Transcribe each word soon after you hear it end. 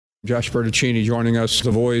Josh Bertaccini joining us,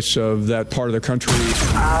 the voice of that part of the country.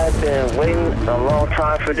 I've been waiting a long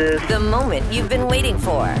time for this. The moment you've been waiting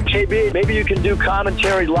for. JB, maybe you can do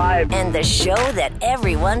commentary live. And the show that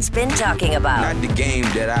everyone's been talking about. Not the game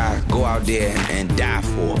that I go out there and die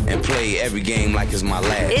for and play every game like it's my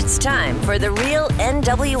last. It's time for the Real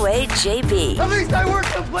NWA JB. At least I work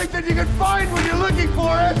someplace that you can find when you're looking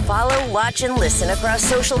for it. Follow, watch, and listen across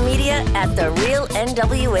social media at the Real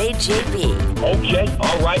NWA JB. Okay,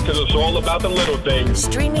 all right, because it's all about the little things.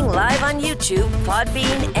 Streaming live on YouTube,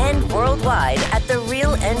 Podbean, and worldwide at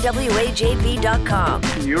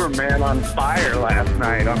therealnwajb.com. You were man on fire last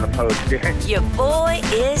night on the post game. Your boy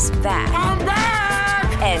is back. I'm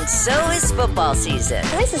back! And so is football season.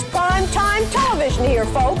 This is prime time television here,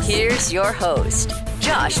 folks. Here's your host,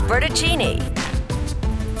 Josh Bertaccini.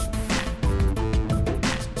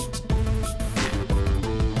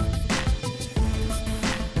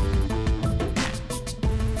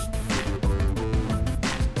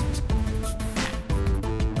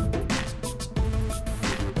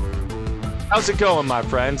 How's it going, my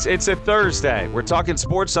friends? It's a Thursday. We're talking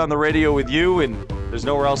sports on the radio with you, and there's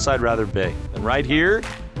nowhere else I'd rather be than right here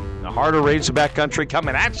in the heart of Razorback country,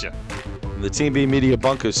 coming at you from the Team B Media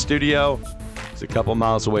Bunker studio. It's a couple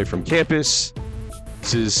miles away from campus.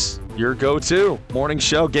 This is your go-to morning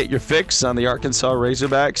show. Get your fix on the Arkansas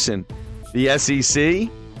Razorbacks and the SEC,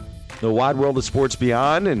 the wide world of sports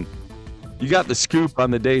beyond, and you got the scoop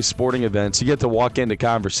on the day's sporting events. You get to walk into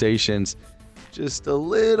conversations just a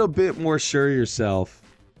little bit more sure yourself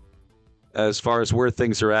as far as where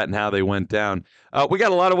things are at and how they went down. We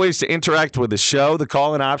got a lot of ways to interact with the show. The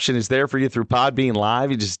call-in option is there for you through Podbean Live.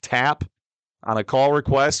 You just tap on a call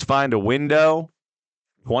request, find a window.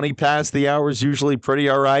 20 past the hour is usually pretty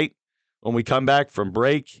all right. When we come back from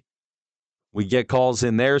break, we get calls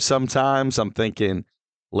in there sometimes. I'm thinking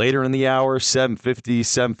later in the hour, 7:50,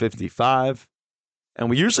 7:55. And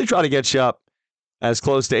we usually try to get you up as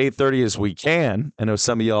close to 8:30 as we can. I know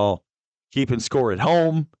some of y'all keeping score at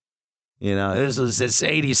home. You know, it's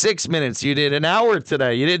 86 minutes. You did an hour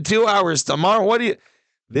today. You did 2 hours tomorrow.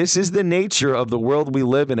 This is the nature of the world we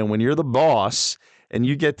live in. And when you're the boss and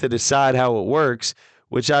you get to decide how it works,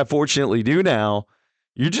 which I fortunately do now,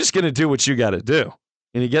 you're just going to do what you got to do.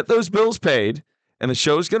 And you get those bills paid, and the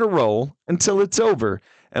show's going to roll until it's over.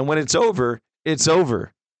 And when it's over, it's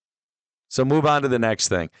over. So move on to the next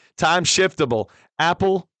thing. Time shiftable.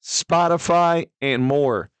 Apple, Spotify, and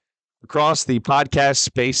more across the podcast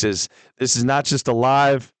spaces. This is not just a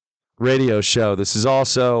live radio show. This is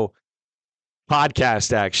also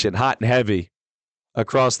podcast action, hot and heavy,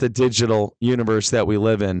 across the digital universe that we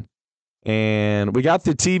live in. And we got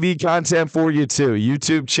the TV content for you, too.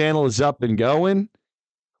 YouTube channel is up and going.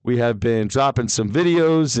 We have been dropping some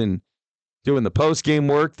videos and doing the post-game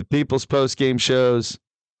work, the People's post-game shows,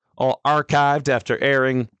 all archived after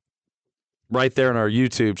airing right there on our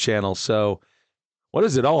YouTube channel. So what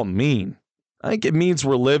does it all mean? I think it means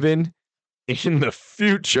we're living in the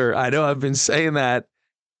future. I know I've been saying that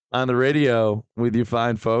on the radio with you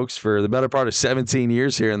fine folks for the better part of 17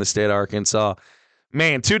 years here in the state of Arkansas.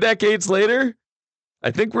 Man, 2 decades later,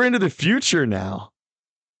 I think we're into the future now.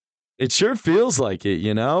 It sure feels like it,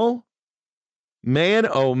 you know? Man,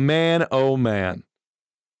 oh man, oh man.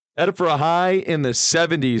 Headed for a high in the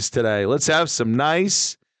 70s today. Let's have some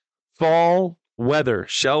nice fall weather,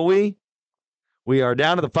 shall we? We are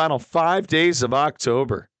down to the final 5 days of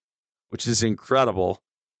October, which is incredible.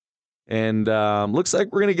 And looks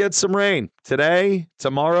like we're going to get some rain today,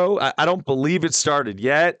 tomorrow. I don't believe it started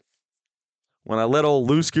yet. When I let old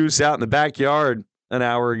Loose Goose out in the backyard an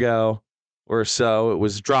hour ago or so, it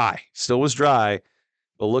was dry. Still was dry.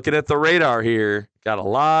 But looking at the radar here, got a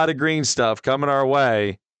lot of green stuff coming our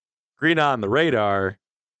way. Green on the radar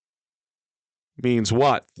means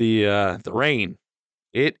what? The rain.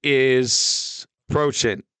 It is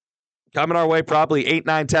approaching. Coming our way probably 8,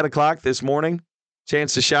 9, 10 o'clock this morning.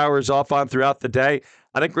 Chance of showers off on throughout the day.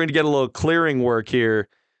 I think we're going to get a little clearing work here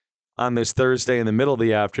on this Thursday in the middle of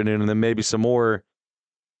the afternoon, and then maybe some more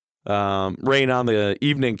rain on the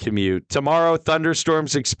evening commute. Tomorrow,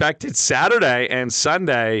 thunderstorms expected Saturday and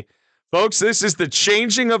Sunday. Folks, this is the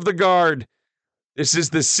changing of the guard. This is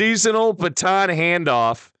the seasonal baton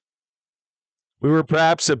handoff. We were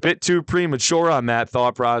perhaps a bit too premature on that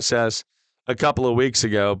thought process a couple of weeks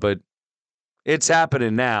ago, but it's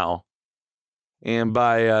happening now. And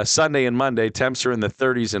by Sunday and Monday, temps are in the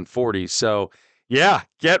 30s and 40s. So, yeah,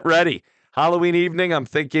 get ready. Halloween evening, I'm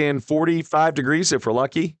thinking 45 degrees if we're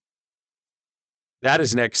lucky. That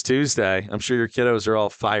is next Tuesday. I'm sure your kiddos are all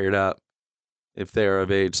fired up if they're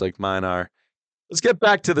of age like mine are. Let's get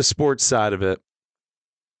back to the sports side of it.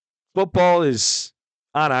 Football is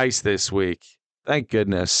on ice this week. Thank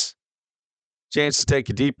goodness. Chance to take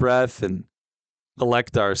a deep breath and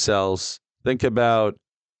collect ourselves. Think about,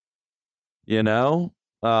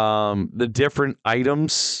 the different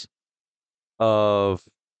items of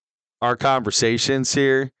our conversations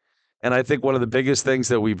here. And I think one of the biggest things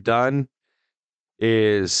that we've done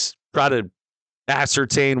is try to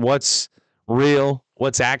ascertain what's real,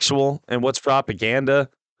 what's actual, and what's propaganda,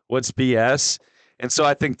 what's BS. And so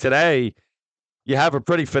I think today you have a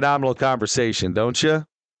pretty phenomenal conversation, don't you?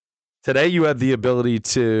 Today you have the ability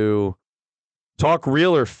to talk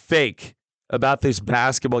real or fake about this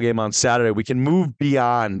basketball game on Saturday. We can move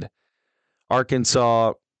beyond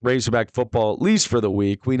Arkansas Razorback football, at least for the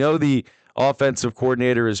week. We know the offensive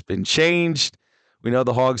coordinator has been changed. We know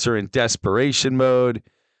the Hogs are in desperation mode,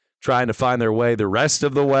 trying to find their way the rest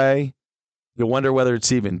of the way. You wonder whether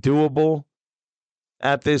it's even doable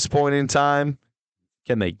at this point in time.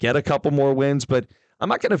 Can they get a couple more wins? But I'm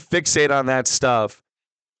not going to fixate on that stuff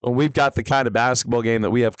when we've got the kind of basketball game that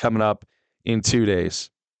we have coming up in 2 days.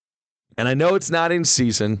 And I know it's not in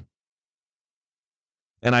season.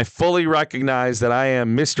 And I fully recognize that I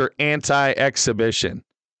am Mr. Anti-Exhibition.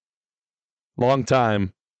 Long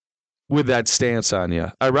time with that stance on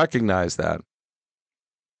you. I recognize that.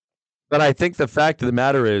 But I think the fact of the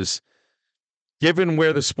matter is, given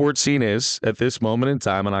where the sports scene is at this moment in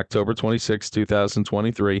time on October 26,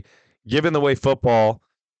 2023, given the way football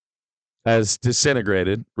has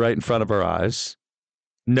disintegrated right in front of our eyes,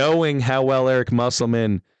 knowing how well Eric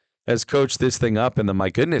Musselman has coached this thing up, and my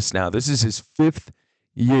goodness, now this is his 5th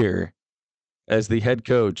year as the head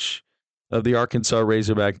coach of the Arkansas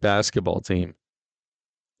Razorback basketball team.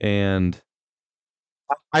 And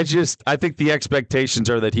I think the expectations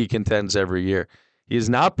are that he contends every year. He has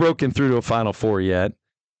not broken through to a Final Four yet.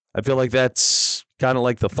 I feel like that's kind of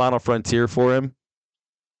like the final frontier for him.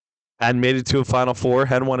 Hadn't made it to a Final Four,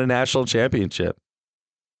 hadn't won a national championship.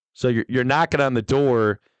 So you're knocking on the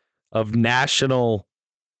door of national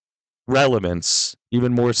relevance,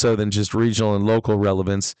 even more so than just regional and local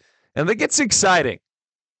relevance. And that gets exciting.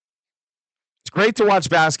 It's great to watch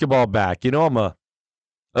basketball back. I'm a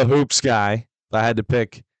hoops guy. If I had to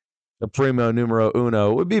pick the primo numero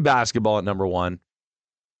uno, it would be basketball at number 1,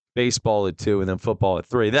 baseball at 2, and then football at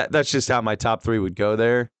 3. That's just how my top 3 would go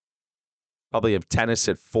there. Probably have tennis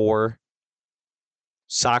at 4,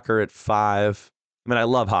 soccer at 5. I mean, I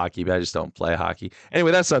love hockey, but I just don't play hockey.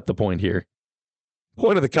 Anyway, that's not the point here.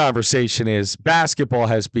 Point of the conversation is basketball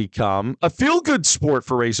has become a feel-good sport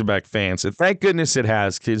for Razorback fans. And thank goodness it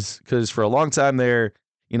has, because for a long time there,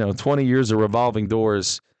 20 years of revolving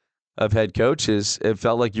doors of head coaches, it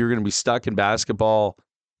felt like you're going to be stuck in basketball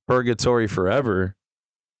purgatory forever.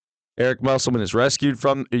 Eric Musselman has rescued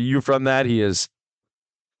you from that. He has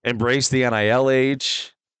embraced the NIL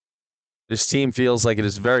age. This team feels like it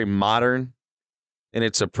is very modern in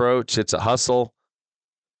its approach. It's a hustle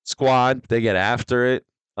squad. They get after it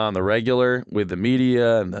on the regular with the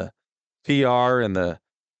media and the PR and the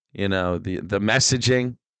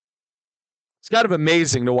messaging. It's kind of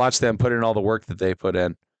amazing to watch them put in all the work that they put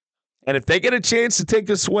in. And if they get a chance to take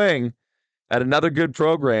a swing at another good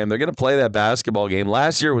program, they're going to play that basketball game.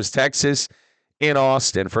 Last year was Texas in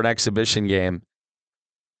Austin for an exhibition game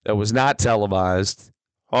that was not televised.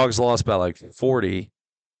 Hogs lost by like 40.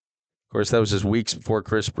 Of course, that was just weeks before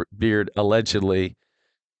Chris Beard allegedly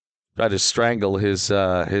tried to strangle his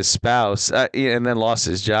spouse and then lost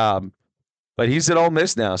his job. But he's at Ole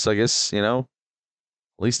Miss now, so I guess, at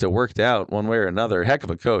least it worked out one way or another. Heck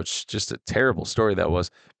of a coach. Just a terrible story that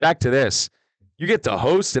was. Back to this. You get to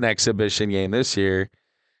host an exhibition game this year,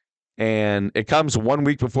 and it comes 1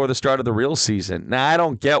 week before the start of the real season. Now, I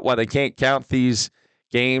don't get why they can't count these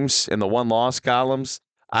games in the one-loss columns.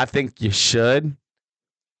 I think you should.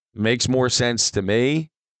 Makes more sense to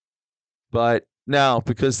me. But no,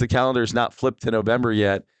 because the calendar is not flipped to November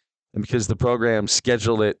yet, and because the program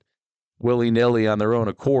scheduled it willy-nilly on their own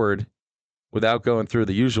accord without going through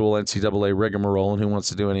the usual NCAA rigmarole, and who wants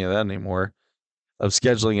to do any of that anymore, of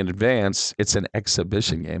scheduling in advance, it's an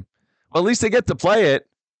exhibition game. Well, at least they get to play it.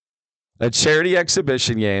 A charity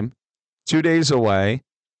exhibition game, 2 days away,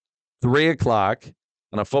 3 o'clock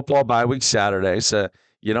on a football bye week Saturday, so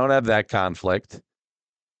you don't have that conflict.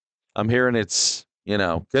 I'm hearing it's,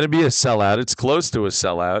 going to be a sellout. It's close to a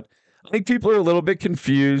sellout. I think people are a little bit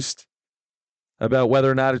confused about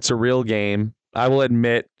whether or not it's a real game. I will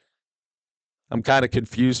admit I'm kind of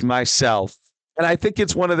confused myself. And I think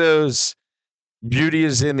it's one of those beauty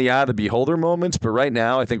is in the eye of the beholder moments. But right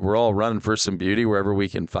now, I think we're all running for some beauty wherever we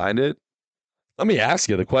can find it. Let me ask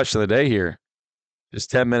you the question of the day here. Just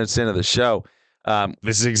 10 minutes into the show.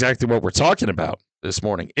 This is exactly what we're talking about. this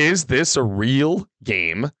morning. Is this a real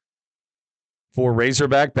game for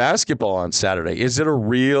Razorback basketball on Saturday? Is it a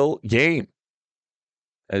real game?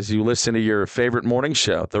 As you listen to your favorite morning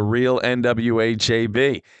show, the Real NWA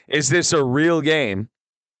JB. Is this a real game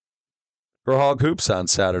for Hog Hoops on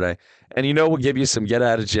Saturday? And we'll give you some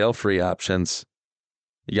get-out-of-jail-free options.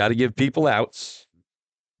 You got to give people outs.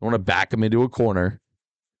 You want to back them into a corner.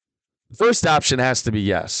 The first option has to be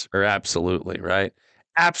yes, or absolutely, right?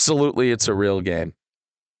 Absolutely, it's a real game.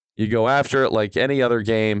 You go after it like any other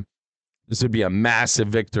game. This would be a massive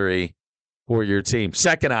victory for your team.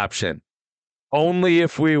 Second option, only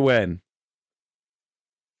if we win.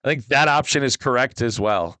 I think that option is correct as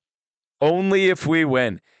well. Only if we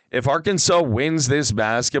win. If Arkansas wins this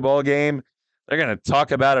basketball game, they're going to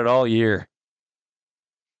talk about it all year.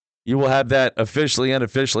 You will have that officially,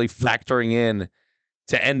 unofficially factoring in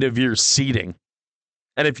to end of year seeding.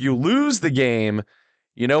 And if you lose the game,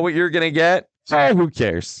 you know what you're going to get? Oh, who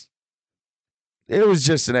cares? It was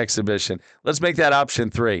just an exhibition. Let's make that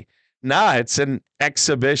option 3. Nah, it's an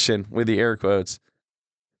exhibition with the air quotes.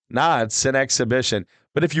 Nah, it's an exhibition.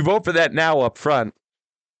 But if you vote for that now up front,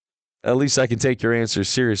 at least I can take your answer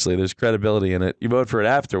seriously. There's credibility in it. You vote for it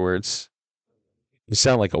afterwards, you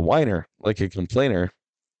sound like a whiner, like a complainer.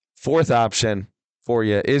 Fourth option for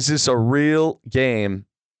you. Is this a real game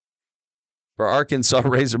for Arkansas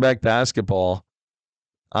Razorback basketball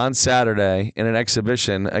on Saturday in an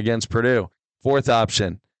exhibition against Purdue? Fourth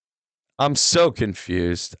option. I'm so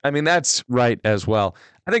confused. I mean, that's right as well.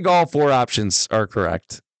 I think all 4 options are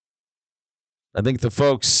correct. I think the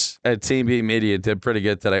folks at Team B Media did pretty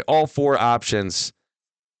good today. All 4 options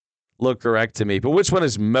look correct to me. But which one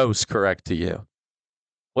is most correct to you?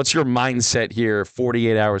 What's your mindset here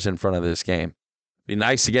 48 hours in front of this game? Be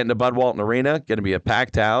nice to get into Bud Walton Arena. Going to be a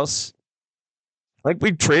packed house. Like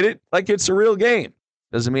we treat it like it's a real game.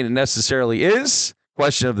 Doesn't mean it necessarily is.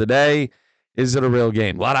 Question of the day. Is it a real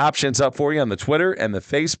game? A lot of options up for you on the Twitter and the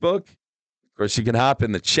Facebook. Of course, you can hop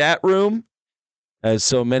in the chat room, as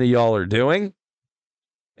so many of y'all are doing.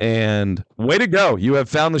 And way to go. You have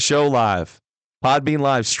found the show live. Podbean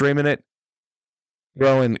live streaming it.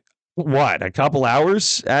 Throwing, a couple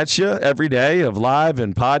hours at you every day of live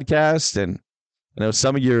and podcast. And I know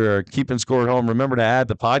some of you are keeping score at home. Remember to add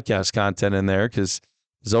the podcast content in there because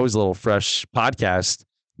there's always a little fresh podcast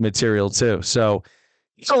material too. So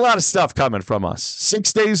there's a lot of stuff coming from us.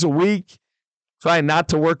 6 days a week. Trying not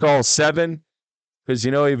to work all 7 because,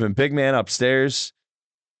 even Big Man upstairs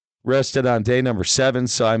rested on day number 7.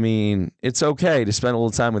 So, I mean, it's okay to spend a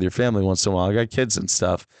little time with your family once in a while. I got kids and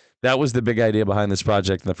stuff. That was the big idea behind this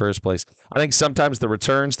project in the first place. I think sometimes the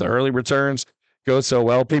early returns go so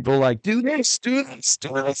well. People are like, do this, do this, do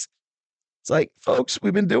this. It's like, folks,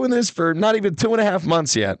 we've been doing this for not even 2.5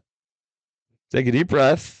 months yet. Take a deep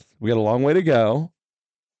breath. We got a long way to go.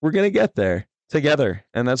 We're going to get there together,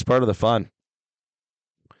 and that's part of the fun.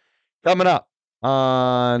 Coming up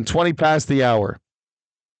on 20 past the hour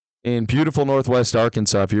in beautiful Northwest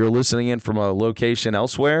Arkansas. If you're listening in from a location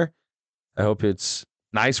elsewhere, I hope it's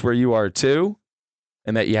nice where you are too,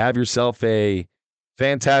 and that you have yourself a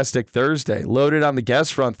fantastic Thursday. Loaded on the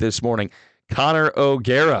guest front this morning, Connor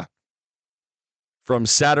O'Gara from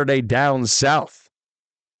Saturday Down South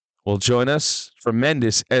will join us.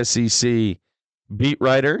 Tremendous SEC beat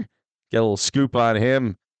writer. Get a little scoop on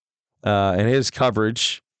him and his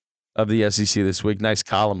coverage of the SEC this week. Nice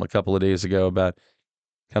column a couple of days ago about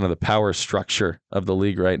kind of the power structure of the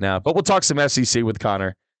league right now. But we'll talk some SEC with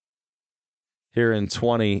Connor here in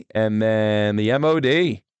 20. And then the MOD,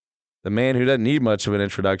 the man who doesn't need much of an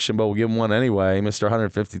introduction, but we'll give him one anyway, Mr.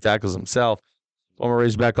 150 tackles himself, former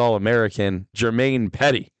Razorback All-American, Jermaine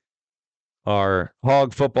Petty, our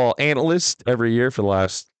hog football analyst every year for the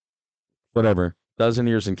last, dozen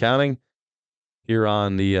years and counting, here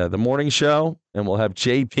on the morning show. And we'll have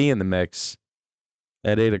JP in the mix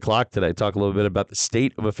at 8 o'clock today. Talk a little bit about the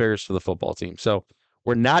state of affairs for the football team. So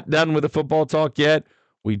we're not done with the football talk yet.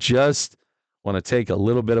 We just want to take a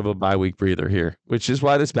little bit of a bye-week breather here, which is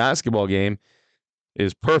why this basketball game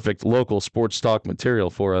is perfect local sports talk material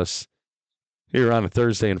for us here on a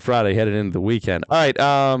Thursday and Friday headed into the weekend. All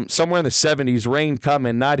right, somewhere in the 70s, rain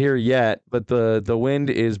coming, not here yet, but the wind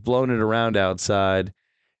is blowing it around outside,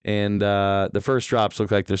 and the first drops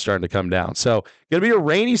look like they're starting to come down. So going to be a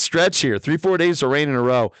rainy stretch here, 3-4 days of rain in a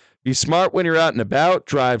row. Be smart when you're out and about,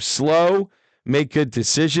 drive slow, make good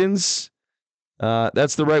decisions.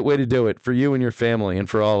 That's the right way to do it for you and your family and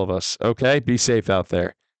for all of us, okay? Be safe out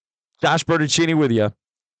there. Josh Bertuccini with you.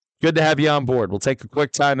 Good to have you on board. We'll take a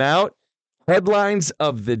quick time out. Headlines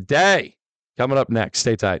of the day coming up next.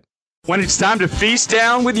 Stay tight. When it's time to feast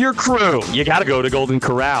down with your crew, you gotta go to Golden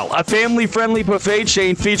Corral, a family-friendly buffet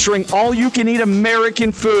chain featuring all-you-can-eat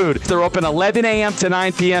American food. They're open 11 a.m. to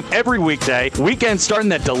 9 p.m. every weekday. Weekends starting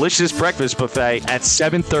that delicious breakfast buffet at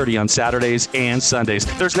 7:30 on Saturdays and Sundays.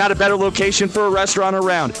 There's not a better location for a restaurant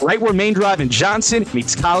around. Right where Main Drive in Johnson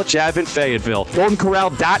meets College Ave in Fayetteville.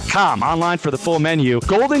 GoldenCorral.com, online for the full menu.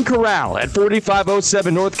 Golden Corral at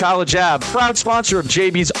 4507 North College Ave. Proud sponsor of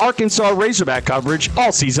JB's Arkansas Razorback coverage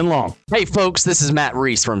all season long. Hey folks, this is Matt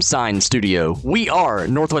Reese from Sign Studio. We are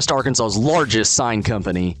Northwest Arkansas's largest sign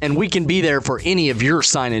company, and we can be there for any of your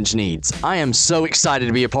signage needs. I am so excited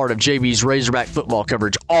to be a part of JB's Razorback football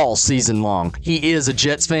coverage all season long. He is a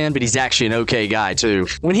Jets fan, but he's actually an okay guy too.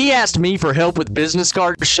 When he asked me for help with business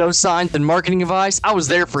cards, show signs, and marketing advice, I was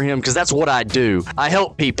there for him because that's what I do. I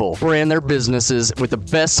help people brand their businesses with the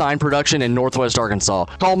best sign production in Northwest Arkansas.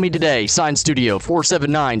 Call me today, Sign Studio,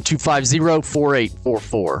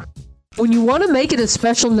 479-250-4844. When you want to make it a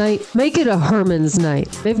special night, make it a Herman's night.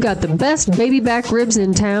 They've got the best baby back ribs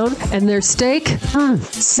in town, and their steak,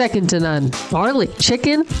 second to none. Barley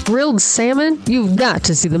chicken, grilled salmon, you've got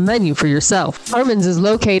to see the menu for yourself. Herman's is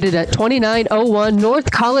located at 2901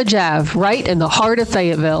 North College Ave, right in the heart of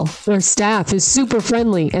Fayetteville. Their staff is super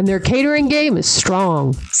friendly, and their catering game is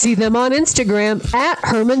strong. See them on Instagram at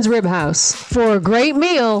Herman's Rib House. For a great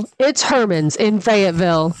meal, it's Herman's in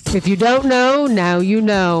Fayetteville. If you don't know, now you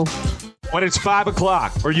know. When it's 5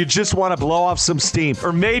 o'clock, or you just want to blow off some steam,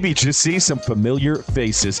 or maybe just see some familiar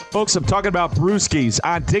faces. Folks, I'm talking about Brewski's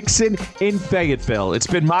on Dixon in Fayetteville. It's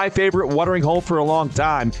been my favorite watering hole for a long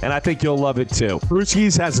time, and I think you'll love it too.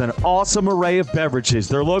 Brewski's has an awesome array of beverages.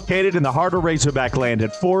 They're located in the heart of Razorback Land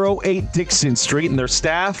at 408 Dixon Street, and their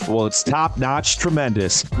staff, well, it's top-notch,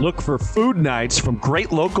 tremendous. Look for food nights from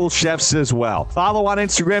great local chefs as well. Follow on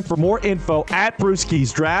Instagram for more info at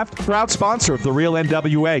Brewski's Draft, proud sponsor of the Real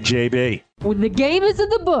NWA JB. When the game is in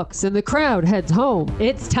the books and the crowd heads home,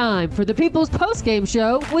 it's time for the People's Postgame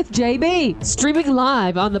Show with JB. Streaming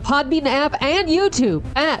live on the Podbean app and YouTube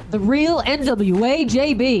at The Real NWA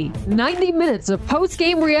JB. 90 minutes of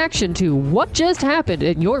postgame reaction to what just happened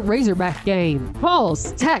in your Razorback game.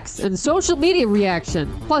 Calls, texts, and social media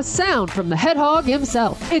reaction, plus sound from the head hog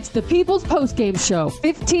himself. It's the People's Postgame Show,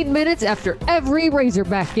 15 minutes after every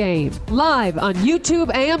Razorback game. Live on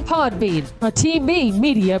YouTube and Podbean, a Team B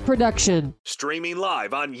media production. Streaming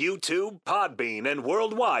live on YouTube, Podbean, and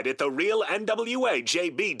worldwide at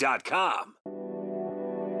therealnwajb.com.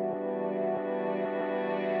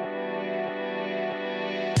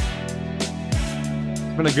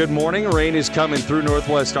 It's been a good morning. Rain is coming through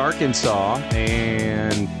Northwest Arkansas,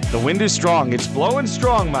 and the wind is strong. It's blowing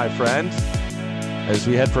strong, my friend. As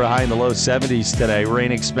we head for a high in the low 70s today,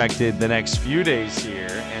 rain expected the next few days here,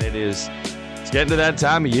 and it's getting to that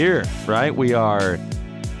time of year, right? We are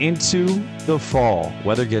into the fall.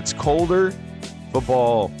 Weather gets colder.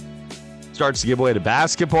 Football starts to give way to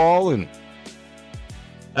basketball, and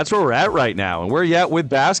that's where we're at right now. And where are you at with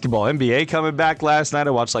basketball? NBA coming back last night. I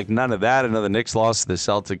watched none of that. I know the Knicks lost to the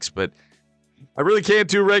Celtics, but I really can't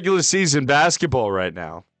do regular season basketball right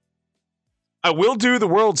now. I will do the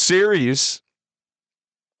World Series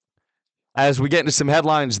as we get into some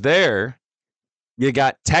headlines there. You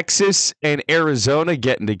got Texas and Arizona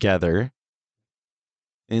getting together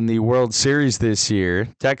in the World Series this year.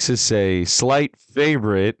 Texas a slight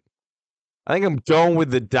favorite. I think I'm going with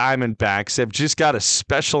the Diamondbacks. They've just got a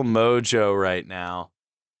special mojo right now.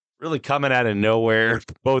 Really coming out of nowhere.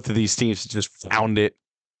 Both of these teams just found it.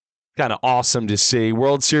 Kind of awesome to see.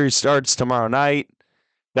 World Series starts tomorrow night.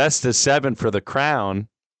 Best of 7 for the crown.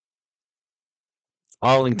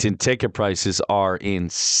 Arlington ticket prices are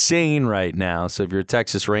insane right now. So if you're a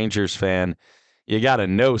Texas Rangers fan, you got to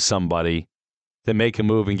know somebody to make a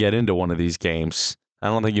move and get into one of these games. I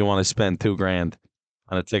don't think you want to spend $2,000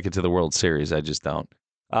 on a ticket to the World Series. I just don't.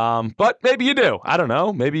 But maybe you do. I don't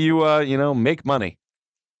know. Maybe you, make money.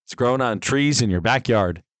 It's growing on trees in your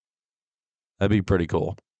backyard. That'd be pretty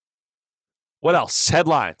cool. What else?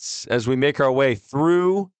 Headlines as we make our way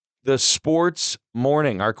through the sports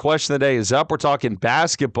morning. Our question of the day is up. We're talking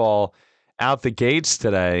basketball out the gates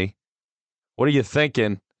today. What are you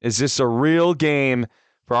thinking? Is this a real game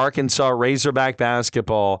for Arkansas Razorback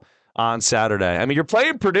basketball on Saturday? I mean, you're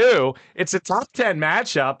playing Purdue. It's a top 10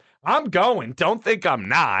 matchup. I'm going. Don't think I'm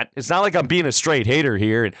not. It's not like I'm being a straight hater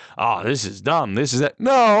here and, this is dumb. This is that.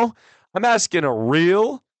 No, I'm asking a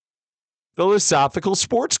real philosophical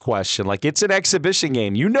sports question. It's an exhibition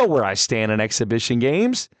game. You know where I stand in exhibition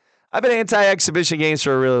games. I've been anti-exhibition games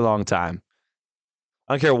for a really long time.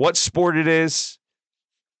 I don't care what sport it is.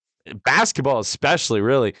 Basketball especially,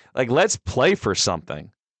 really. Let's play for something.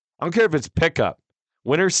 I don't care if it's pickup.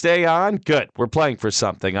 Winners stay on? Good. We're playing for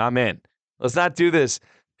something. I'm in. Let's not do this.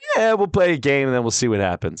 Yeah, we'll play a game and then we'll see what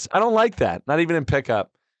happens. I don't like that. Not even in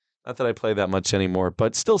pickup. Not that I play that much anymore,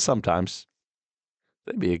 but still sometimes.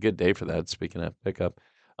 That'd be a good day for that, speaking of pickup.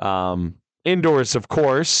 Indoors, of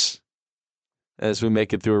course, as we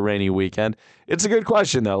make it through a rainy weekend. It's a good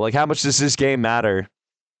question, though. Like, how much does this game matter?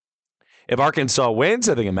 If Arkansas wins,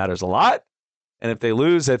 I think it matters a lot. And if they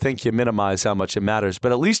lose, I think you minimize how much it matters.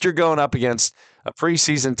 But at least you're going up against a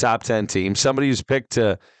preseason top 10 team, somebody who's picked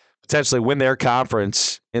to potentially win their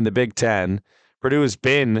conference in the Big Ten. Purdue has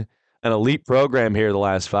been an elite program here the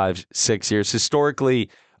last 5-6 years. Historically,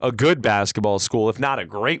 a good basketball school, if not a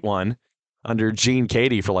great one, under Gene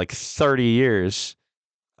Cady for like 30 years.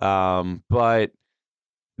 But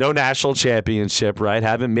no national championship, right?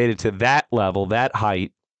 Haven't made it to that level, that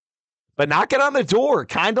height. But knocking on the door,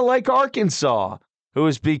 kind of like Arkansas, who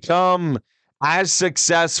has become as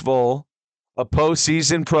successful a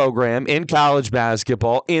postseason program in college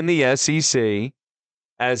basketball in the SEC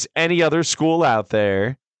as any other school out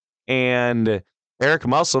there. And Eric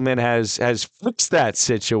Musselman has fixed that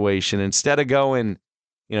situation. Instead of going,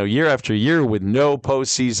 year after year with no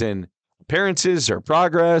postseason appearances or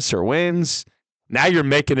progress or wins, now you're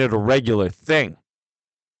making it a regular thing.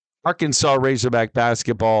 Arkansas Razorback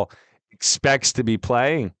basketball expects to be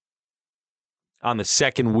playing on the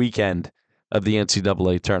second weekend of the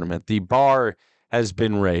NCAA tournament. The bar has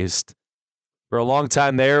been raised. For a long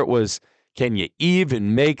time there, it was, can you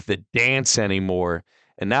even make the dance anymore?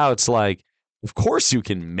 And now it's like, of course you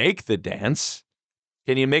can make the dance.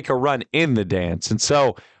 Can you make a run in the dance? And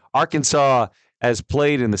so Arkansas has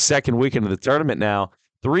played in the second weekend of the tournament now,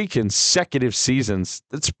 3 consecutive seasons.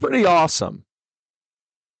 That's pretty awesome.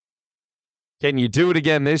 Can you do it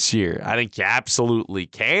again this year? I think you absolutely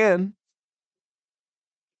can.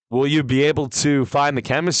 Will you be able to find the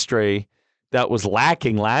chemistry that was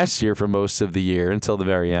lacking last year for most of the year until the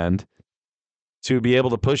very end to be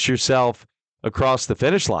able to push yourself across the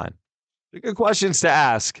finish line? They're good questions to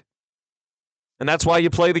ask. And that's why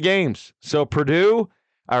you play the games. So Purdue,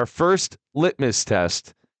 our first litmus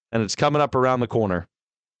test, and it's coming up around the corner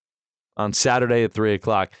on Saturday at 3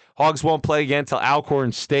 o'clock. Hogs won't play again until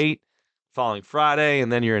Alcorn State following Friday,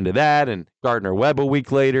 and then you're into that, and Gardner-Webb a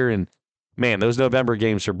week later. And, man, those November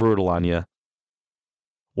games are brutal on you.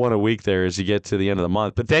 One a week there as you get to the end of the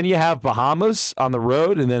month. But then you have Bahamas on the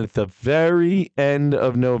road, and then at the very end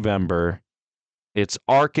of November, it's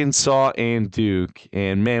Arkansas and Duke.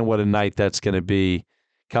 And, man, what a night that's going to be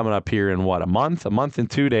coming up here in, a month? A month and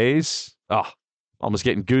 2 days? Oh, almost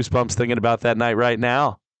getting goosebumps thinking about that night right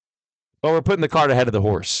now. But we're putting the cart ahead of the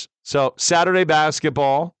horse. So Saturday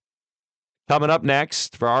basketball coming up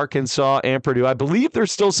next for Arkansas and Purdue. I believe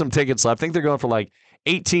there's still some tickets left. I think they're going for like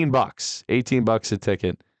 $18. $18 a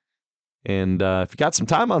ticket. And if you got some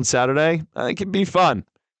time on Saturday, I think it'd be fun.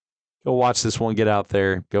 Go watch this one, get out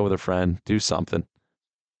there, go with a friend, do something.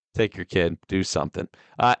 Take your kid, do something.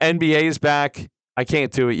 NBA is back. I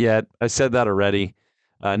can't do it yet. I said that already.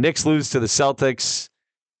 Knicks lose to the Celtics.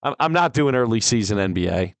 I'm not doing early season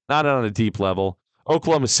NBA, not on a deep level.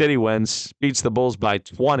 Oklahoma City wins, beats the Bulls by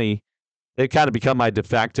 20. They've kind of become my de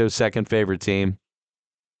facto second favorite team.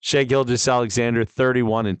 Shai Gilgeous-Alexander,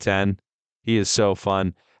 31-10. He is so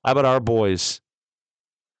fun. How about our boys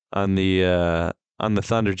on the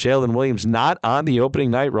Thunder? Jalen Williams not on the opening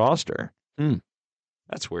night roster.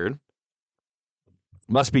 That's weird.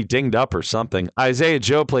 Must be dinged up or something. Isaiah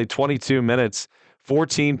Joe played 22 minutes,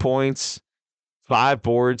 14 points, 5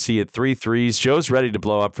 boards. He had 3 threes. Joe's ready to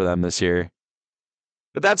blow up for them this year.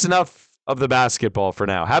 But that's enough of the basketball for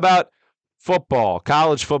now. How about football,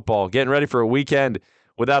 college football, getting ready for a weekend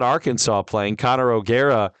without Arkansas playing? Connor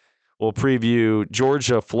O'Gara will preview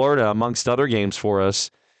Georgia, Florida, amongst other games for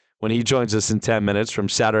us when he joins us in 10 minutes from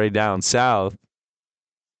Saturday Down South.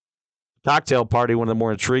 Cocktail party, one of the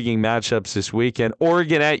more intriguing matchups this weekend.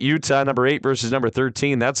 Oregon at Utah, number 8 versus number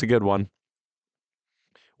 13. That's a good one.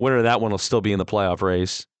 Winner of that one will still be in the playoff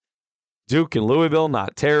race. Duke and Louisville,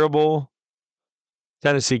 not terrible.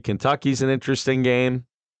 Tennessee, Kentucky's an interesting game.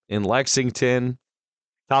 In Lexington,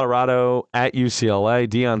 Colorado at UCLA.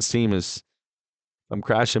 Deion's team is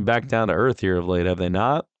crashing back down to earth here of late, have they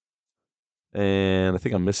not? And I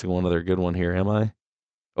think I'm missing one other good one here, am I?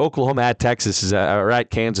 Oklahoma at Texas or at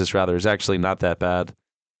Kansas rather is actually not that bad.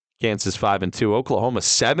 Kansas 5-2. Oklahoma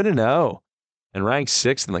 7-0 and ranked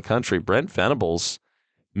 6th in the country. Brent Venables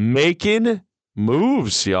making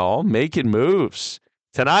moves, y'all. Making moves.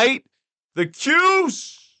 Tonight, the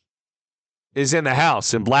Q's is in the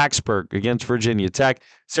house in Blacksburg against Virginia Tech.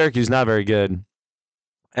 Syracuse not very good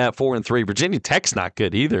at 4-3. Virginia Tech's not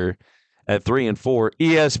good either at 3-4.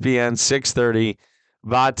 ESPN 6:30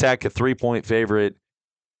 Vodtech, a 3-point favorite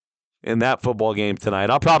in that football game tonight.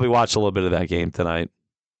 I'll probably watch a little bit of that game tonight.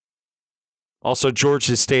 Also,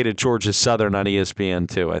 Georgia State at Georgia Southern on ESPN,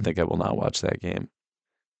 too. I think I will not watch that game.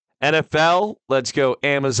 NFL, let's go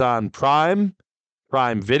Amazon Prime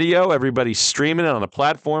Video. Everybody's streaming it on a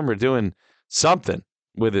platform. We're doing something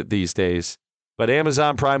with it these days. But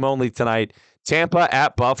Amazon Prime only tonight. Tampa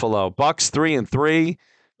at Buffalo. Bucks 3-3.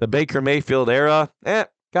 The Baker Mayfield era, kind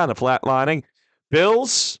of flatlining.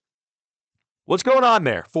 Bills, what's going on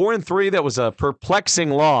there? 4-3. That was a perplexing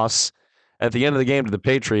loss at the end of the game to the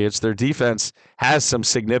Patriots. Their defense has some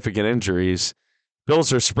significant injuries.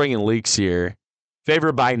 Bills are springing leaks here.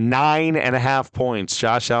 Favored by 9.5 points.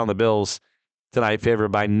 Josh Allen, the Bills tonight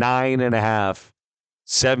favored by 9.5.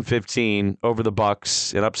 7:15 over the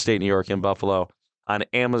Bucks in upstate New York and Buffalo on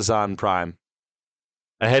Amazon Prime.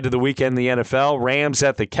 Ahead to the weekend in the NFL, Rams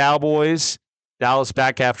at the Cowboys. Dallas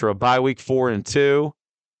back after a bye week, 4-2.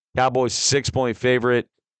 Cowboys 6-point favorite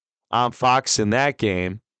on Fox in that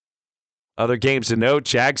game. Other games to note,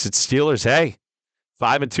 Jags at Steelers. Hey,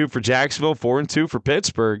 5-2 for Jacksonville, 4-2 for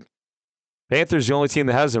Pittsburgh. Panthers, the only team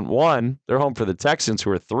that hasn't won. They're home for the Texans,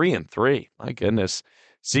 who are 3-3. My goodness.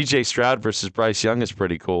 C.J. Stroud versus Bryce Young is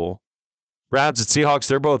pretty cool. Browns at Seahawks,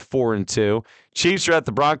 they're both 4-2. Chiefs are at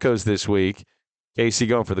the Broncos this week. KC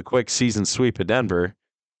going for the quick season sweep at Denver.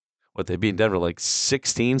 What, they beat Denver like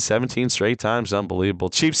 16, 17 straight times? Unbelievable.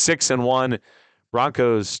 Chiefs 6-1.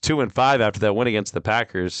 Broncos 2-5 after that win against the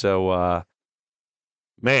Packers. So,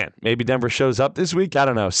 man, maybe Denver shows up this week. I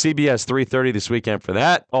don't know. CBS 3:30 this weekend for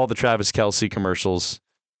that. All the Travis Kelce commercials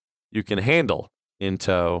you can handle in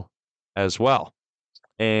tow as well.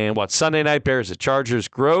 And Sunday night, Bears at Chargers.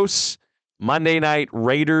 Gross. Monday night,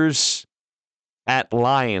 Raiders at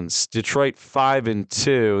Lions. Detroit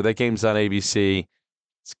 5-2. That game's on ABC.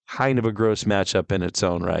 It's kind of a gross matchup in its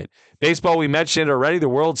own right. Baseball, we mentioned already. The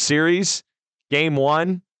World Series, Game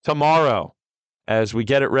 1 tomorrow as we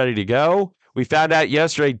get it ready to go. We found out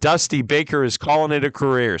yesterday Dusty Baker is calling it a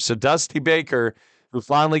career. So Dusty Baker, who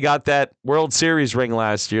finally got that World Series ring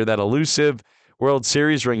last year, that elusive World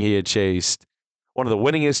Series ring he had chased, one of the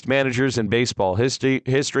winningest managers in baseball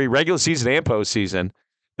history, regular season and postseason,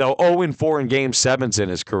 though 0-4 in Game 7s in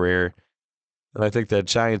his career. And I think that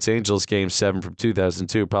Giants-Angels Game 7 from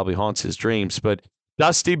 2002 probably haunts his dreams. But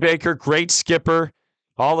Dusty Baker, great skipper,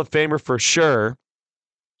 Hall of Famer for sure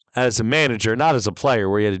as a manager, not as a player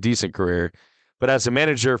where he had a decent career, but as a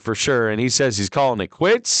manager for sure. And he says he's calling it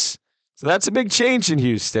quits. So that's a big change in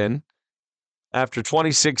Houston after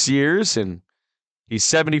 26 years, and he's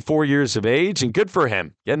 74 years of age, and good for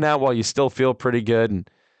him. Getting out while you still feel pretty good and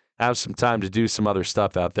have some time to do some other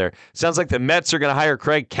stuff out there. Sounds like the Mets are going to hire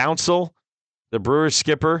Craig Counsell, the Brewers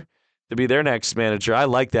skipper, to be their next manager. I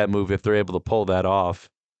like that move if they're able to pull that off.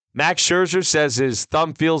 Max Scherzer says his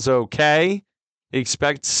thumb feels okay. He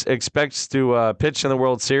expects to pitch in the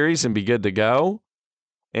World Series and be good to go.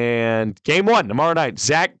 And Game 1 tomorrow night,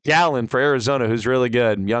 Zach Gallen for Arizona, who's really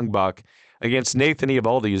good, young buck, against Nathan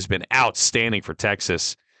Eovaldi, who's been outstanding for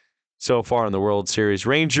Texas so far in the World Series.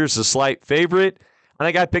 Rangers a slight favorite. I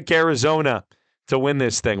think I pick Arizona to win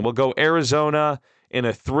this thing. We'll go Arizona in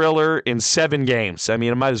a thriller in 7 games. I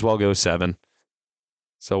mean, it might as well go 7.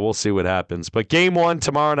 So we'll see what happens. But Game 1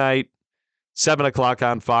 tomorrow night, 7 o'clock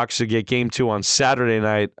on Fox. You get Game 2 on Saturday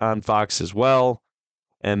night on Fox as well.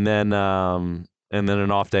 And then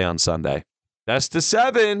an off day on Sunday. Best of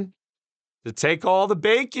 7 to take all the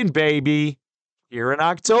bacon, baby, here in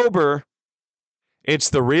October. It's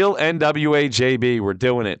the Real NWA JB. We're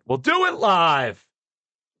doing it. We'll do it live.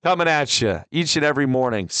 Coming at you each and every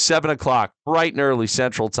morning, 7 o'clock, bright and early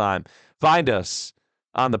Central Time. Find us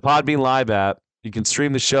on the Podbean Live app. You can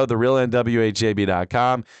stream the show,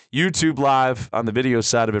 therealnwajb.com. YouTube Live on the video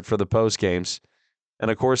side of it for the post games. And,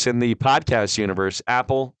 of course, in the podcast universe,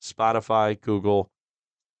 Apple, Spotify, Google,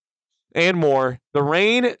 and more. The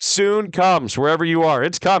rain soon comes wherever you are.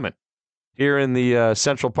 It's coming here in the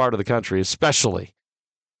central part of the country, especially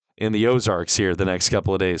in the Ozarks here the next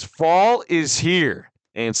couple of days. Fall is here,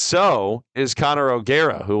 and so is Connor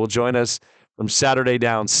O'Gara, who will join us from Saturday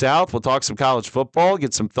down south. We'll talk some college football,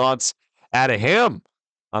 get some thoughts out of him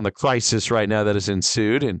on the crisis right now that has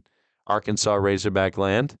ensued in Arkansas Razorback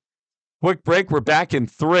land. Quick break. We're back in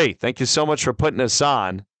 3. Thank you so much for putting us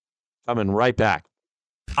on. Coming right back.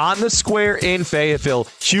 On the square in Fayetteville,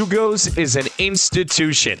 Hugo's is an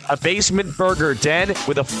institution. A basement burger den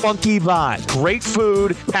with a funky vibe. Great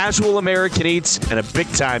food, casual American eats, and a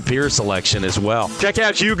big-time beer selection as well. Check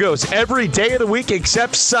out Hugo's every day of the week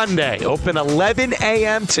except Sunday. Open 11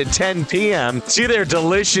 a.m. to 10 p.m. See their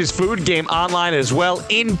delicious food game online as well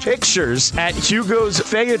in pictures at Hugo's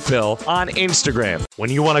Fayetteville on Instagram. When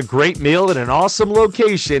you want a great meal at an awesome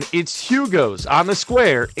location, it's Hugo's on the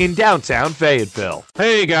square in downtown Fayetteville.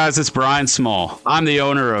 Hey guys, it's Brian Small. I'm the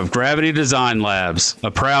owner of Gravity Design Labs,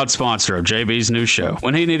 a proud sponsor of JB's new show.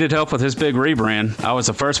 When he needed help with his big rebrand, I was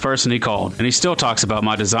the first person he called, and he still talks about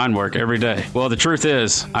my design work every day. Well, the truth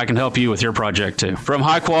is, I can help you with your project too. From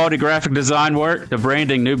high-quality graphic design work to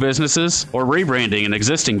branding new businesses or rebranding an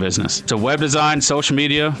existing business to web design, social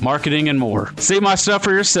media, marketing, and more. See my stuff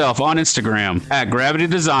for yourself on Instagram at Gravity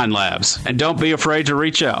Design Labs. And don't be afraid to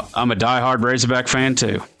reach out. I'm a diehard Razorback fan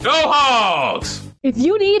too. Go Hogs! If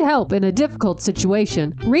you need help in a difficult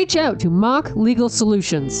situation, reach out to Mock Legal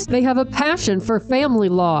Solutions. They have a passion for family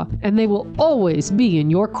law, and they will always be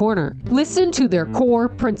in your corner. Listen to their core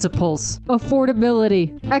principles: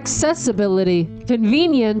 affordability, accessibility,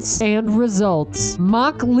 convenience, and results.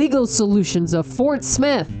 Mock Legal Solutions of Fort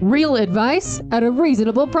Smith. Real advice at a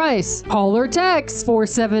reasonable price. Call or text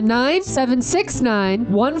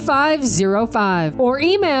 479-769-1505 or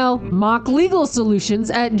email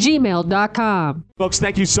mocklegalsolutions@gmail.com. Folks,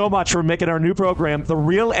 thank you so much for making our new program, The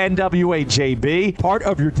Real NWA JB, part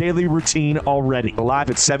of your daily routine already.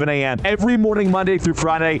 Live at 7 a.m. every morning, Monday through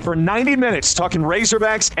Friday, for 90 minutes, talking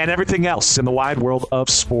Razorbacks and everything else in the wide world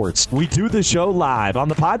of sports. We do the show live on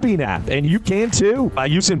the Podbean app, and you can too by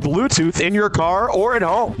using Bluetooth in your car or at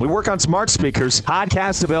home. We work on smart speakers.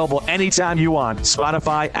 Podcast available anytime you want.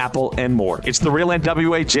 Spotify, Apple, and more. It's The Real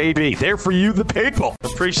NWA JB. There for you, the people.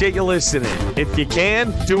 Appreciate you listening. If you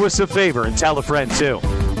can, do us a favor and tell a friend too.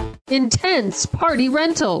 Intense Party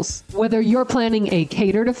Rentals. Whether you're planning a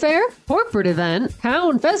catered affair, corporate event,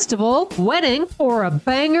 town festival, wedding, or a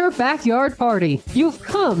banger backyard party, you've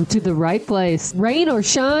come to the right place. Rain or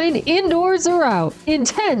shine, indoors or out,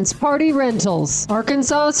 Intense Party Rentals,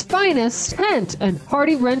 Arkansas's finest tent and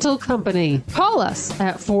party rental company. Call us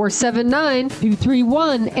at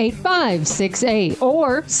 479-231-8568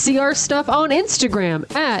 or see our stuff on Instagram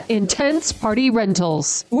at Intense Party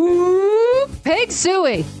Rentals. Ooh, Pig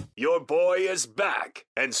Suey. Your boy is back,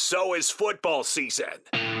 and so is football season.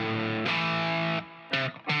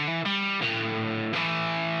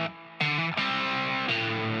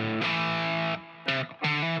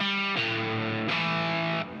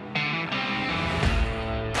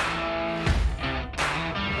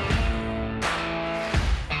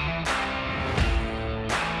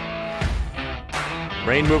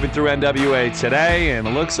 Rain moving through NWA today, and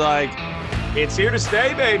it looks like it's here to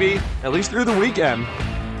stay, baby, at least through the weekend.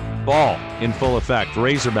 Ball in full effect.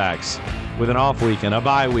 Razorbacks with an off weekend, a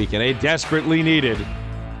bye weekend, a desperately needed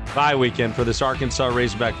bye weekend for this Arkansas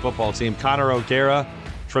Razorback football team. Connor O'Gara,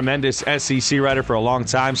 tremendous SEC writer for a long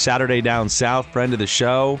time, Saturday Down South, friend of the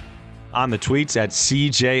show, on the tweets at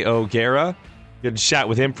CJ O'Gara. Good to chat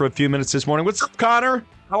with him for a few minutes this morning. What's up, Connor?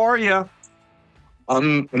 How are you?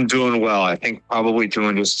 I'm doing well. I think probably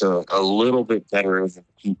doing just a little bit better than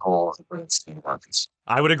people in Arkansas.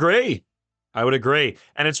 I would agree.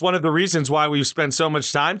 And it's one of the reasons why we've spent so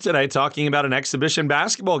much time today talking about an exhibition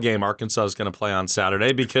basketball game Arkansas is going to play on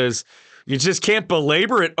Saturday, because you just can't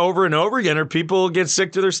belabor it over and over again or people get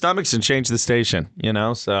sick to their stomachs and change the station,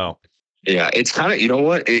 so. Yeah, it's kind of, you know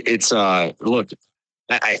what? It's look,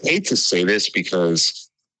 I hate to say this because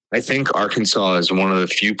I think Arkansas is one of the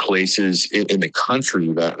few places in the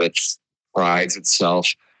country that prides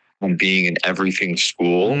itself on being an everything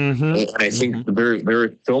school. Mm-hmm. And I think there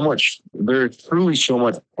is truly so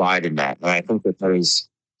much pride in that. And I think that is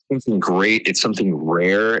something great. It's something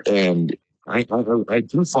rare. And I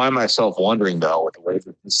do find myself wondering, though, with the way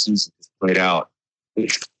that this season is played out,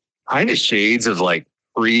 it's kind of shades of like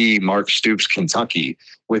pre-Mark Stoops Kentucky,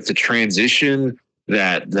 with the transition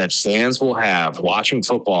that fans will have watching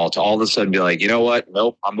football to all of a sudden be like, you know what?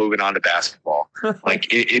 Nope, I'm moving on to basketball. Like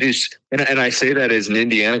it is. And I say that as an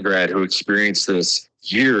Indiana grad who experienced this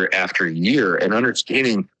year after year, and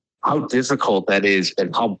understanding how difficult that is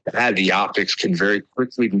and how bad the optics can very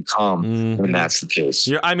quickly become when that's the case.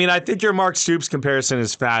 Yeah, I mean, I think your Mark Stoops comparison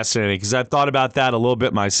is fascinating because I've thought about that a little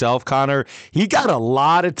bit myself, Connor. He got a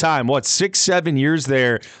lot of time, 6-7 years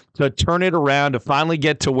there to turn it around, to finally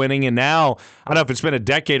get to winning. And now, I don't know if it's been a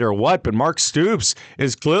decade or what, but Mark Stoops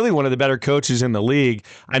is clearly one of the better coaches in the league.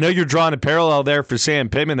 I know you're drawing a parallel there for Sam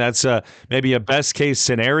Pittman. That's maybe a best-case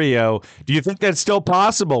scenario. Do you think that's still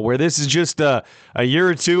possible, where this is just a year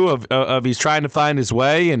or two of he's trying to find his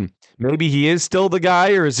way, and maybe he is still the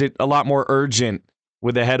guy, or is it a lot more urgent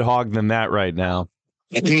with the head hog than that right now?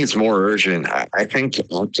 I think it's more urgent. I think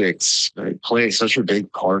optics play such a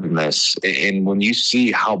big part in this. And when you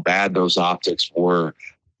see how bad those optics were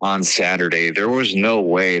on Saturday, there was no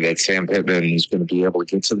way that Sam Pittman is going to be able to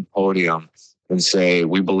get to the podium and say,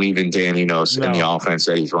 we believe in Dan Enos and the offense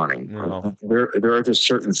that he's running. No. There are just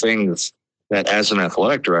certain things that as an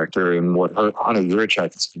athletic director and what Hunter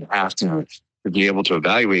Yurachek is going to have to be able to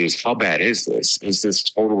evaluate is, how bad is this? Is this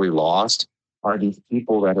totally lost? Are these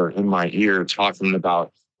people that are in my ear talking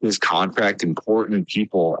about his contract important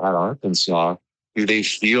people at Arkansas? Do they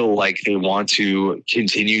feel like they want to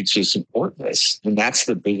continue to support this? And that's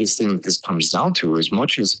the biggest thing that this comes down to. As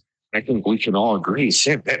much as I think we can all agree,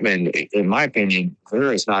 Sam Pittman, in my opinion,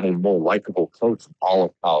 there is not a more likable coach in all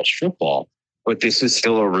of college football. But this is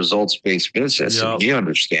still a results-based business, and he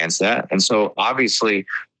understands that. And so obviously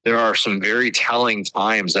there are some very telling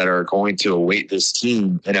times that are going to await this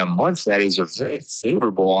team in a month that is very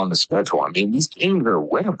favorable on the schedule. I mean, these games are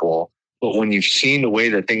winnable, but when you've seen the way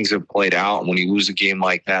that things have played out, and when you lose a game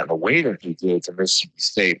like that, and the way that he did to Mississippi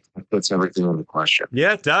State, it puts everything into question.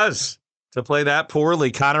 Yeah, it does. To play that poorly,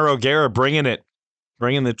 Connor O'Gara bringing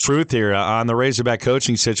the truth here on the Razorback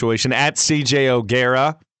coaching situation. At CJ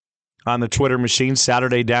O'Gara on the Twitter machine,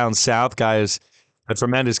 Saturday Down South. Guys, a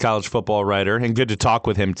tremendous college football writer, and good to talk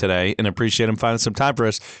with him today, and appreciate him finding some time for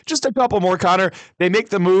us. Just a couple more, Connor. They make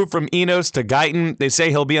the move from Enos to Guyton. They say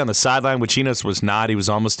he'll be on the sideline, which Enos was not. He was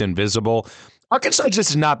almost invisible. Arkansas just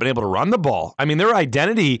has not been able to run the ball. I mean, their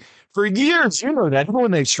identity for years, you know that, even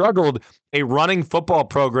when they struggled, a running football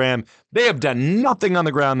program, they have done nothing on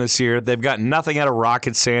the ground this year. They've got nothing out of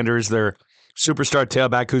Rocket Sanders, their superstar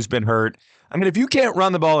tailback who's been hurt. I mean, if you can't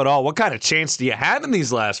run the ball at all, what kind of chance do you have in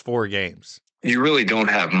these last 4 games? You really don't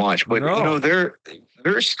have much, but you know, they're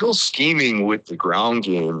still scheming with the ground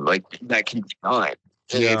game, like that can be done.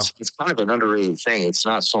 Yeah. It's kind of an underrated thing. It's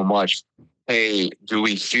not so much, hey, do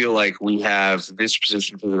we feel like we have this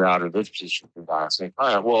position figured out or this position figured out? It's like,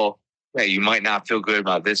 all right, well, yeah, you might not feel good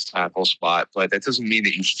about this tackle spot, but that doesn't mean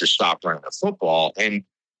that you should just stop running the football. And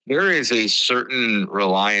there is a certain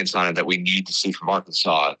reliance on it that we need to see from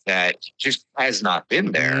Arkansas that just has not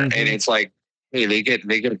been there. Mm-hmm. And it's like, hey, they get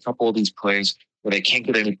a couple of these plays where they can't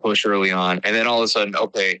get any push early on. And then all of a sudden,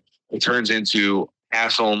 okay, it turns into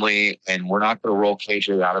pass only, and we're not going to roll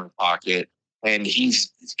KJ out of the pocket. And he's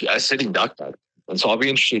a sitting duck. And so I'll be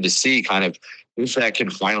interested to see kind of if that can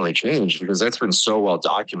finally change, because that's been so well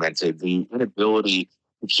documented. The inability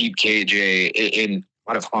to keep KJ in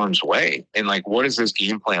out of harm's way. And like, what does this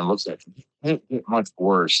game plan look like? It can't get much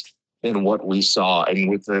worse than what we saw. And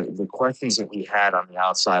with the questions that we had on the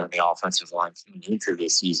outside of the offensive line into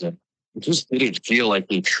this season, it just didn't feel like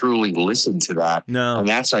they truly listened to that. No. And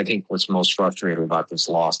that's, I think, what's most frustrating about this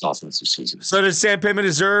lost offensive season. So does Sam Pittman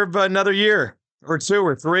deserve another year or 2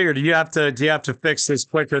 or 3, or do you have to fix this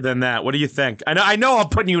quicker than that? What do you think? I know I'm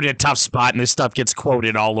putting you in a tough spot, and this stuff gets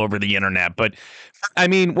quoted all over the internet, but I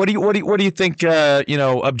mean, what do you think,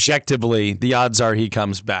 objectively the odds are he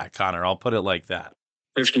comes back, Connor? I'll put it like that.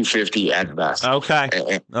 50-50 at best. Okay.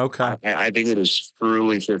 I think it is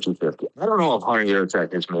truly 50-50. I don't know if Hunter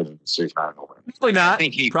Yurachek has made a decision on it. Probably not. I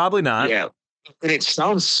think probably not. Yeah. And it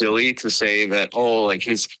sounds silly to say that, like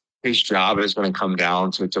his job is going to come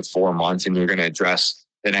down to 4 months, and you're going to address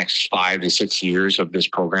the next 5 to 6 years of this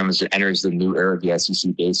program as it enters the new era of the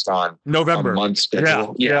SEC based on November month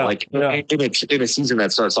schedule. In a season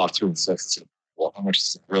that starts off 2-6. Well, how much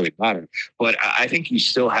does it really matter? But I think you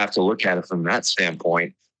still have to look at it from that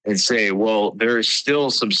standpoint and say, well, there is still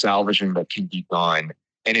some salvaging that can be done.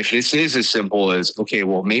 And if this is as simple as, okay,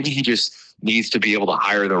 well, maybe he just needs to be able to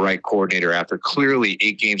hire the right coordinator after clearly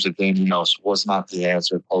 8 games of Dan Enos was not the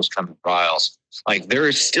answer post-coming trials. Like, there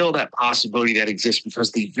is still that possibility that exists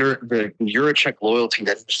because the Yurachek loyalty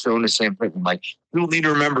that is shown to Sam Pittman. Like, you'll need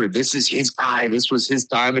to remember, this is his guy. This was his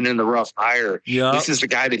diamond in the rough hire. Yep. This is the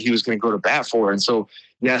guy that he was going to go to bat for. And so,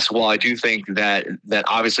 yes, while I do think that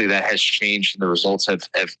obviously that has changed and the results have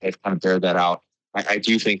kind of bared that out, I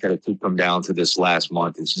do think that it could come down to this last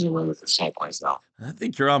month and see where the site plays now. I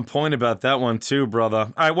think you're on point about that one too, brother.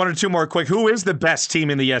 All right, 1 or 2 more quick. Who is the best team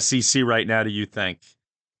in the SEC right now, do you think?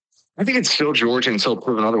 I think it's still Georgia until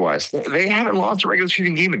proven otherwise. They haven't lost a regular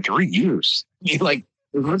season game in 3 years. Like,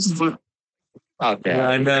 what's out there? Yeah,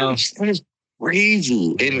 I know. That is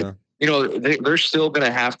crazy. And they're still going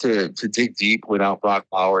to have to dig deep without Brock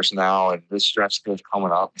Bowers now, and this stretch that's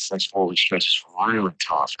coming up, this next 4-week stretch is really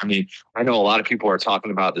tough. I mean, I know a lot of people are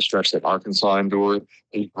talking about the stretch that Arkansas endured,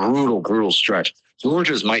 a brutal stretch.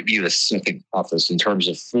 Georgia's might be the second toughest in terms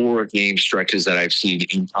of 4-game stretches that I've seen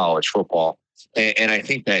in college football. And I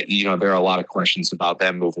think that, there are a lot of questions about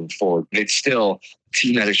them moving forward. But it's still a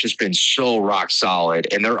team that has just been so rock solid,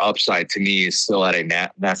 and their upside to me is still at a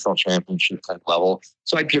national championship type level.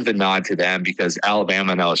 So I'd give the nod to them because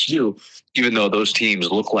Alabama and LSU, even though those teams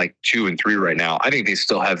look like 2 and 3 right now, I think they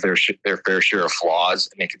still have their fair share of flaws,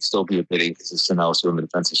 and they can still be a bit inconsistent also on the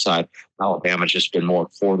defensive side. Alabama's just been more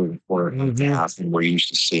quarter and half than we're used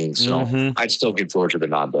to seeing. So I'd still give Georgia the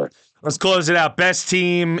nod there. Let's close it out. Best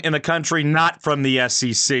team in the country, not from the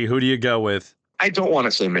SEC. Who do you go with? I don't want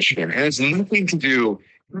to say Michigan. It has nothing to do,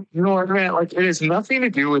 man, it has nothing to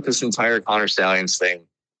do with this entire Connor Stallions thing.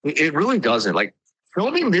 It really doesn't. Show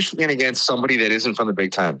me Michigan against somebody that isn't from the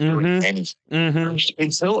Big Ten.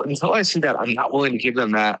 Until I see that, I'm not willing to give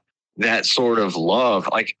them that sort of love.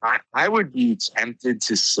 I would be tempted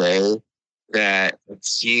to say that a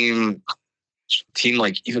team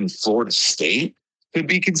like even Florida State could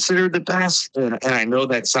be considered the best. And I know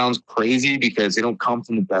that sounds crazy because they don't come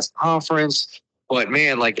from the best conference. But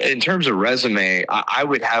man, in terms of resume, I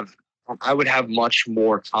would have much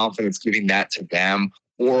more confidence giving that to them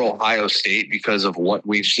or Ohio State because of what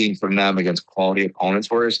we've seen from them against quality opponents.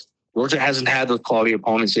 Whereas Georgia hasn't had those quality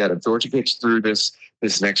opponents yet. If Georgia gets through this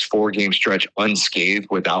next 4-game stretch unscathed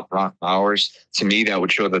without Brock Bowers, to me, that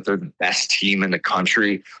would show that they're the best team in the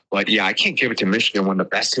country. But yeah, I can't give it to Michigan when the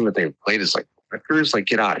best team that they've played is Rutgers.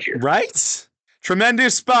 Get out of here. Right?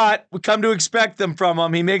 Tremendous spot. We come to expect them from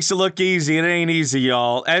him. He makes it look easy. It ain't easy,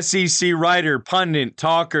 y'all. SEC writer, pundit,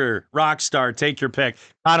 talker, rock star. Take your pick.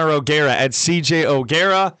 Connor O'Gara at CJ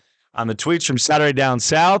O'Gara on the tweets from Saturday Down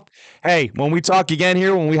South. Hey, when we talk again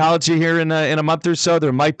here, when we holler at you here in a month or so,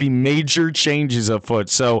 there might be major changes afoot.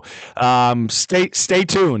 So stay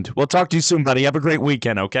tuned. We'll talk to you soon, buddy. Have a great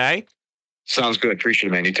weekend, okay? Sounds good. Appreciate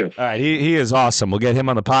it, man. You too. All right. He is awesome. We'll get him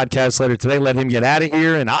on the podcast later today. Let him get out of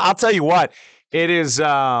here. And I'll tell you what, it is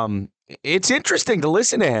it's interesting to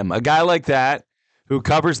listen to him. A guy like that who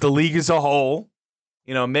covers the league as a whole,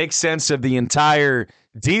 makes sense of the entire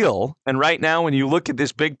deal. And right now, when you look at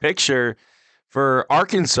this big picture for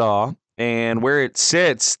Arkansas and where it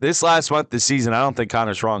sits this last month this season, I don't think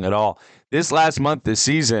Connor's wrong at all. This last month this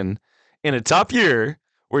season, in a tough year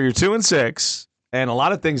where you're 2-6, and a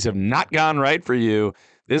lot of things have not gone right for you,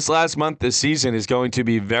 this last month this season is going to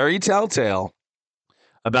be very telltale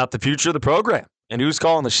about the future of the program and who's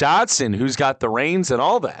calling the shots and who's got the reins and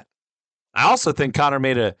all that. I also think Connor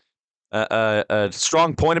made a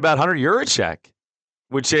strong point about Hunter Yurachek,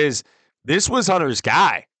 which is this was Hunter's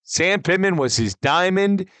guy. Sam Pittman was his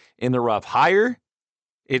diamond in the rough hire.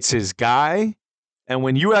 It's his guy. And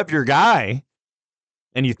when you have your guy,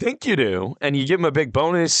 and you think you do, and you give him a big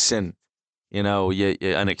bonus and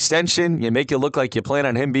an extension, you make it look like you plan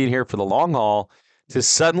on him being here for the long haul, to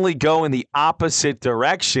suddenly go in the opposite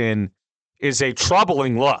direction is a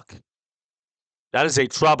troubling look. That is a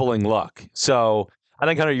troubling look. So I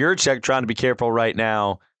think Hunter Yurachek trying to be careful right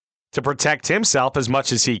now to protect himself as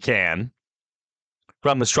much as he can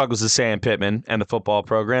from the struggles of Sam Pittman and the football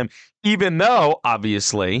program, even though,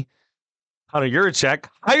 obviously, Hunter Yurachek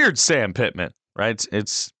hired Sam Pittman, right?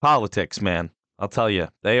 It's politics, man. I'll tell you,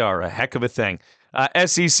 they are a heck of a thing.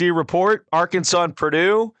 SEC report, Arkansas and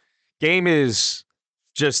Purdue. Game is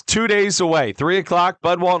just 2 days away. 3 o'clock,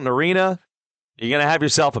 Bud Walton Arena. You're going to have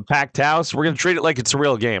yourself a packed house. We're going to treat it like it's a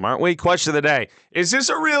real game, aren't we? Question of the day. Is this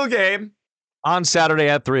a real game? On Saturday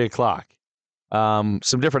at 3 o'clock.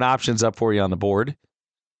 Some different options up for you on the board.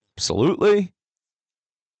 Absolutely.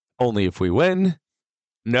 Only if we win.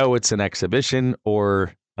 No, it's an exhibition,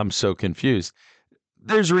 or I'm so confused.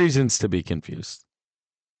 There's reasons to be confused.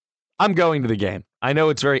 I'm going to the game. I know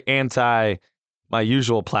it's very anti my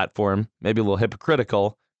usual platform, maybe a little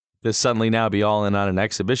hypocritical, to suddenly now be all in on an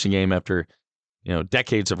exhibition game after,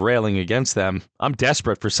 decades of railing against them. I'm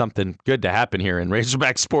desperate for something good to happen here in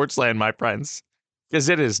Razorback Sportsland, my friends, because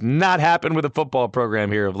it has not happened with the football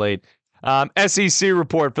program here of late. SEC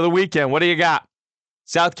report for the weekend. What do you got?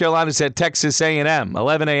 South Carolina's at Texas A&M,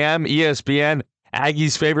 11 a.m., ESPN.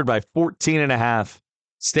 Aggies favored by 14.5.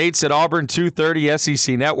 State's at Auburn, 2:30,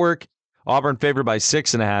 SEC Network. Auburn favored by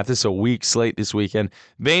 6.5. This is a weak slate this weekend.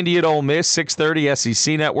 Vandy at Ole Miss, 6:30,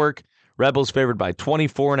 SEC Network. Rebels favored by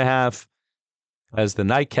 24.5 as the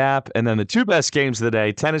nightcap. And then the two best games of the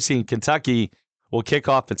day, Tennessee and Kentucky, will kick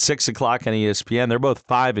off at 6 o'clock on ESPN. They're both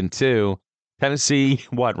 5-2. Tennessee,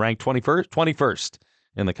 ranked 21st? 21st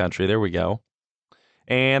in the country. There we go.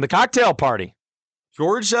 And the cocktail party.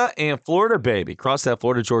 Georgia and Florida, baby. Cross that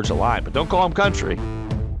Florida-Georgia line. But don't call them country.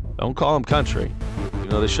 Don't call them country. You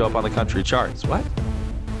know they show up on the country charts. What?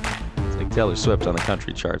 It's like Taylor Swift on the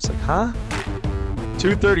country charts. Like, huh?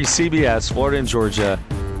 2:30 CBS, Florida and Georgia.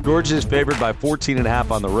 Georgia is favored by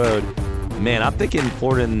 14.5 on the road. Man, I'm thinking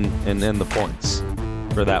Florida and the points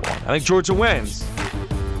for that one. I think Georgia wins.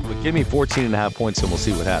 But give me 14.5 points and we'll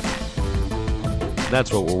see what happens.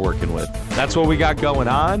 That's what we're working with. That's what we got going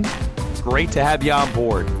on. Great to have you on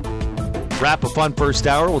board. Wrap a fun first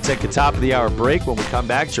hour. We'll take a top of the hour break. When we come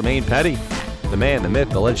back, Jermaine Petty, the man, the myth,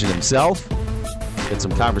 the legend himself. Get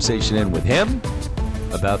some conversation in with him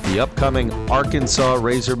about the upcoming Arkansas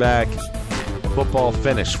Razorback football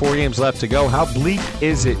finish. 4 games left to go. How bleak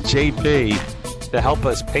is it, JP, to help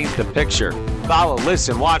us paint the picture? Follow,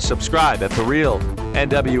 listen, watch, subscribe at The Real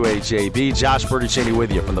NWA JB. Josh Bertuccini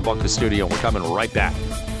with you from the Bunker Studio. We're coming right back.